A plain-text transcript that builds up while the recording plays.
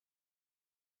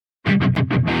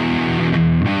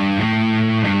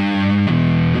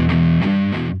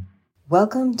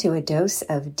Welcome to a dose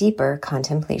of deeper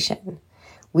contemplation.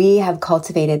 We have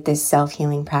cultivated this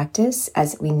self-healing practice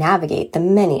as we navigate the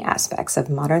many aspects of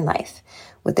modern life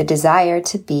with the desire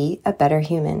to be a better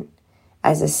human.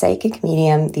 As a psychic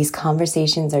medium, these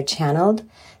conversations are channeled,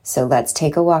 so let's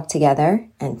take a walk together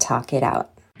and talk it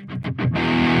out.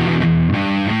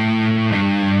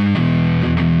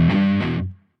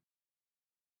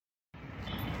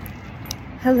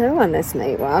 Hello on this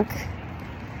night walk.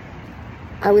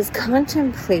 I was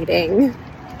contemplating,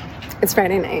 it's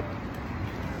Friday night,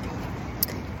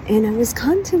 and I was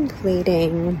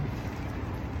contemplating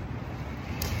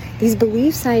these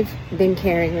beliefs I've been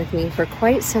carrying with me for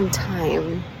quite some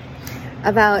time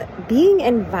about being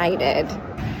invited.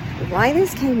 Why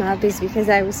this came up is because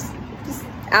I was just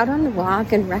out on the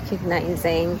walk and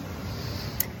recognizing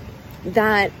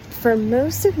that for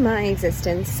most of my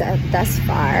existence thus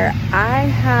far, I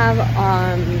have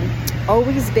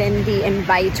always been the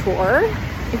inviter,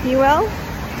 if you will,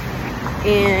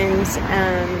 and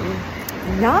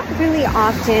not really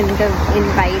often the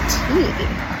invitee.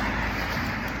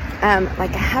 I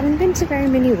haven't been to very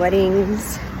many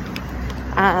weddings.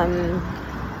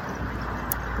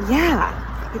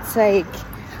 It's like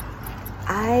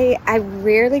I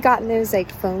rarely gotten those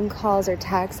phone calls or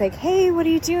texts hey, what are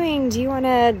you doing? Do you want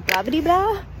to blah blah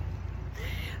blah?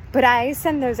 But I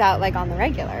send those out on the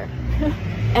regular.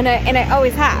 and I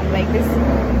always have. This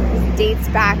dates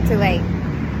back to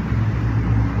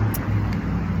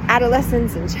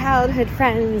adolescence and childhood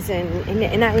friends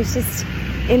and I was just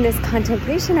in this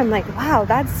contemplation. I'm like, wow,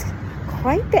 that's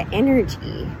quite the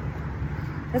energy.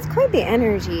 That's quite the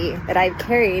energy that I've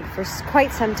carried for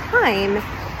quite some time,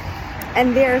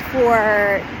 and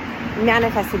therefore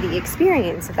manifested the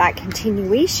experience of that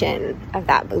continuation of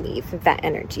that belief, of that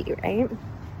energy, right?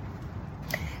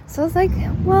 So I was like,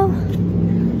 well,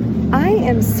 I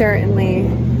am certainly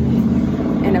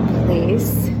in a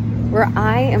place where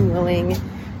I am willing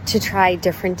to try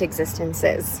different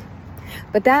existences.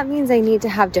 But that means I need to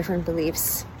have different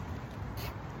beliefs.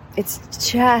 It's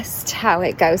just how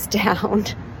it goes down.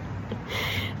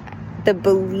 The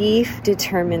belief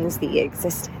determines the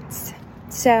existence.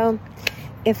 So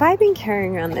if I've been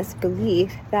carrying around this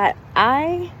belief that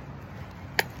I'll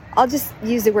just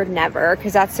use the word never,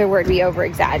 because that's the word we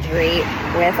over-exaggerate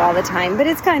with all the time, but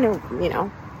it's kind of,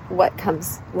 what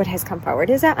has come forward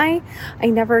is that I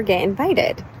never get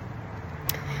invited.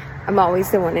 I'm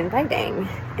always the one inviting.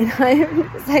 And I'm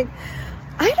just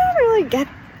I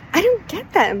don't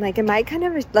get that. I'm like, am I kind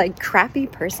of a crappy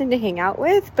person to hang out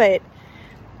with? But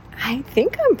I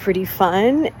think I'm pretty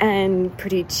fun and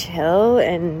pretty chill,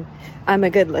 and I'm a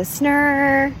good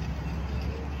listener.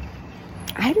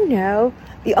 I don't know.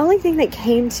 The only thing that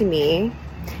came to me,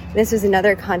 this was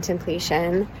another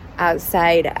contemplation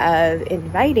outside of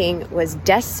inviting, was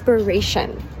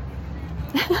desperation.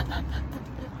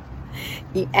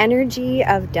 The energy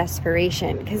of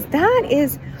desperation, because that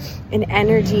is an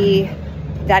energy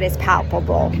that is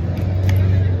palpable.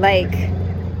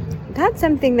 That's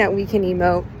something that we can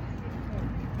emote,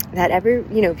 that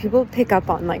people pick up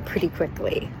on pretty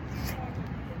quickly.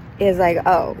 Is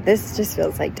oh, this just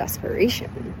feels like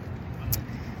desperation.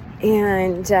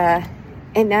 And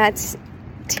that's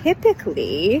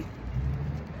typically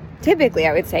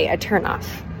I would say a turnoff,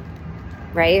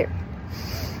 right?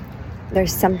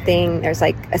 There's some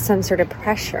sort of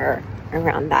pressure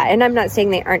around that. And I'm not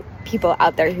saying there aren't people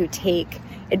out there who take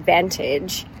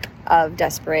advantage of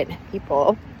desperate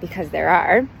people, because there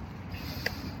are.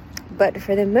 But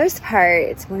for the most part,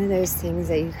 it's one of those things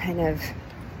that you kind of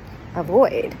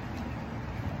avoid.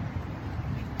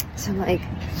 So I'm like,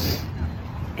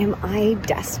 am I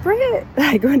desperate?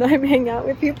 When I'm hanging out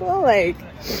with people,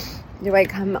 do I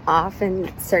come off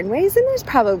in certain ways? And there's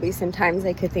probably some times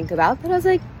I could think about, but I was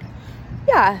like,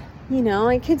 yeah,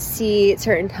 I could see at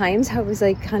certain times how I was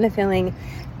kind of feeling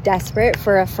desperate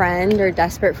for a friend, or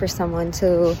desperate for someone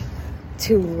to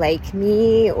like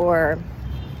me or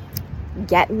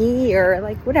get me, or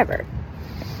whatever.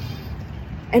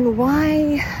 And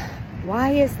why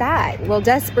is that? Well,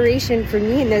 desperation for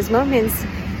me in those moments,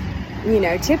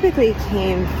 typically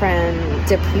came from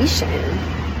depletion.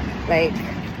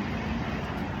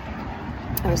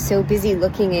 I was so busy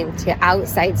looking into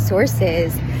outside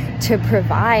sources to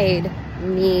provide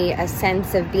me a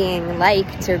sense of being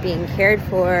liked or being cared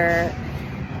for,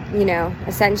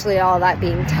 essentially all that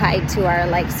being tied to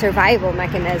our survival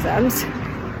mechanisms.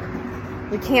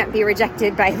 We can't be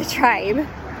rejected by the tribe,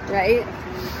 right?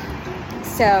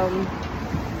 So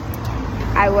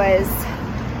I was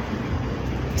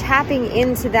tapping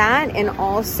into that, and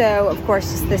also, of course,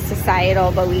 just the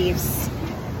societal beliefs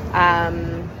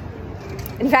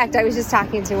In fact, I was just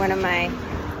talking to one of my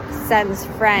son's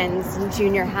friends in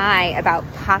junior high about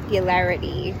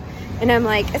popularity. And I'm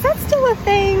like, is that still a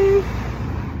thing?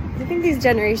 I think these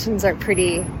generations are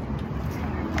pretty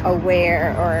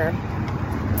aware, or,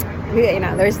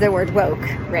 there's the word woke,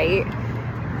 right?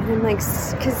 And I'm like,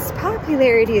 because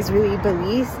popularity is really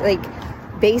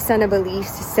based on a belief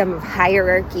system of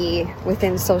hierarchy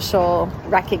within social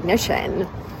recognition.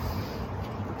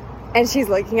 And she's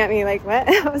looking at me like, what?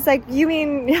 I was like, what do you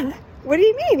mean?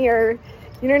 You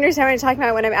don't understand what I'm talking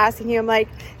about when I'm asking you. I'm like,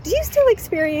 do you still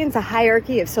experience a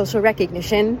hierarchy of social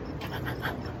recognition?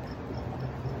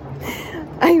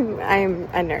 I'm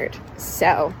a nerd,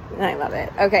 so I love it.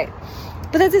 Okay,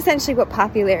 but that's essentially what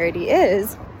popularity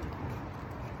is.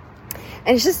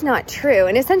 And it's just not true.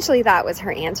 And essentially that was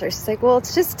her answer. She's like, well,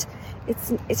 it's just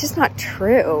not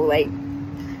true. Like,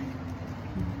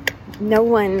 no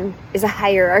one is a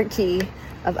hierarchy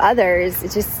of others. It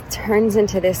just turns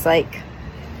into this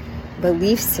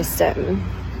belief system.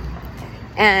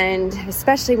 And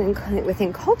especially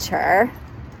within culture,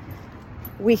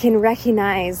 we can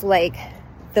recognize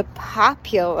the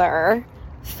popular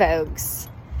folks,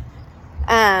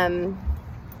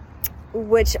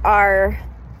 which are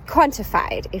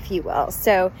quantified, if you will.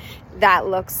 So that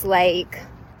looks like,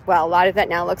 a lot of that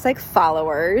now looks like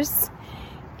followers,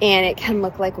 and it can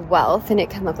look like wealth, and it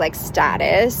can look like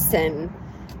status, and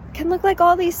it can look like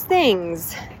all these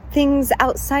things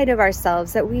outside of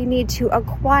ourselves that we need to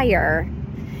acquire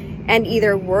and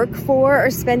either work for or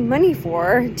spend money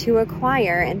for to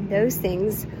acquire. And those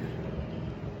things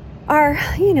are,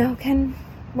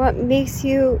 what makes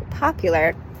you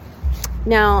popular.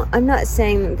 Now, I'm not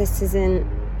saying that this isn't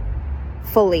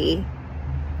fully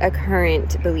a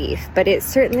current belief, but it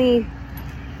certainly,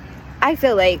 I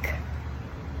feel like,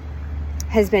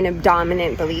 has been a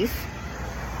dominant belief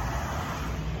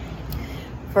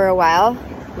for a while,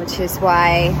 which is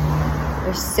why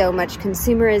there's so much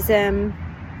consumerism.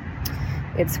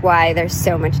 It's why there's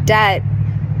so much debt,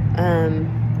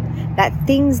 that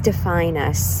things define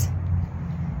us.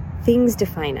 Things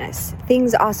define us.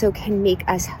 Things also can make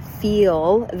us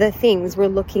feel the things we're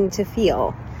looking to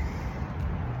feel.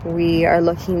 We are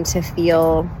looking to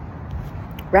feel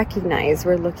recognized.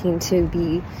 We're looking to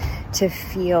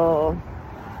feel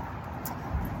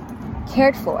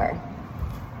cared for,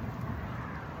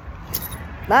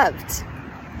 loved,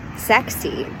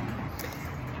 sexy.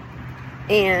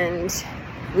 And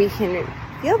we can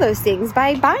feel those things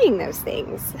by buying those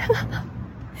things.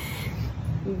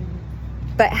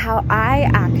 But how I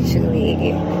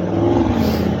actually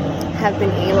have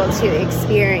been able to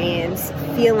experience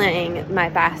feeling my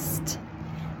best,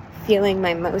 feeling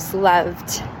my most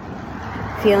loved,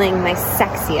 feeling my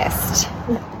sexiest,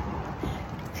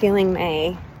 feeling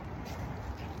my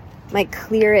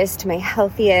clearest, my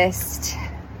healthiest,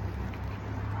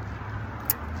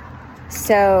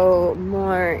 so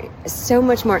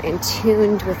much more in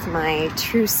tune with my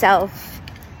true self,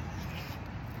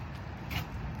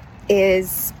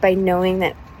 is by knowing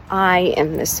that I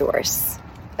am the source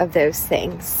of those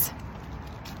things.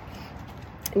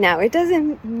 Now, it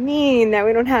doesn't mean that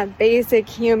we don't have basic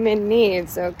human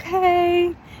needs,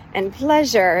 okay? And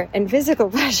pleasure, and physical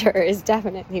pleasure is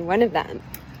definitely one of them.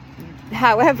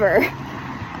 However,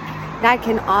 that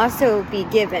can also be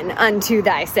given unto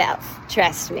thyself.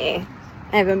 Trust me.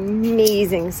 I have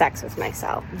amazing sex with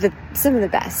myself. Some of the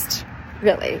best,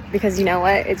 really. Because you know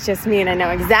what? It's just me, and I know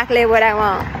exactly what I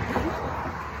want.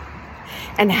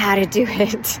 And how to do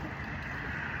it.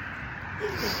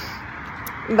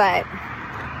 But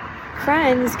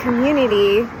friends,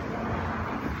 community,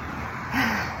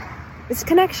 it's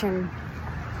connection.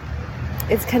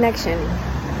 It's connection.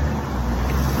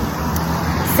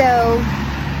 So,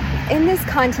 in this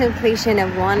contemplation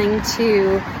of wanting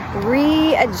to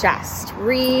readjust,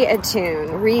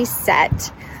 reattune,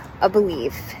 reset a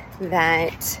belief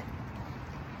that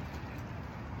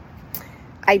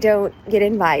I don't get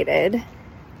invited,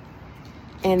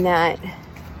 and that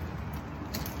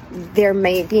there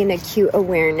may be an acute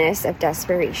awareness of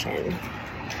desperation,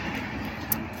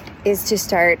 is to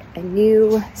start a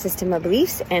new system of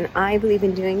beliefs. And I believe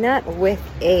in doing that with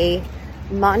a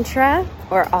mantra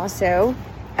or also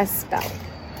a spell.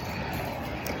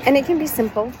 And it can be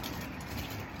simple.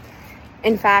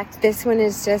 In fact, this one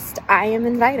is just, I am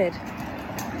invited.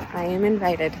 I am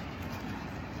invited.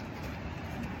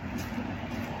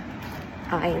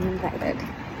 I am invited.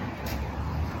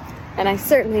 And I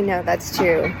certainly know that's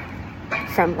true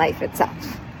from life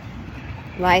itself.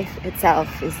 Life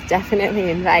itself is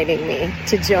definitely inviting me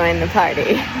to join the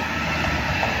party.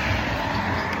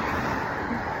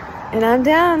 And I'm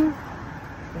down.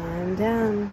 I'm down.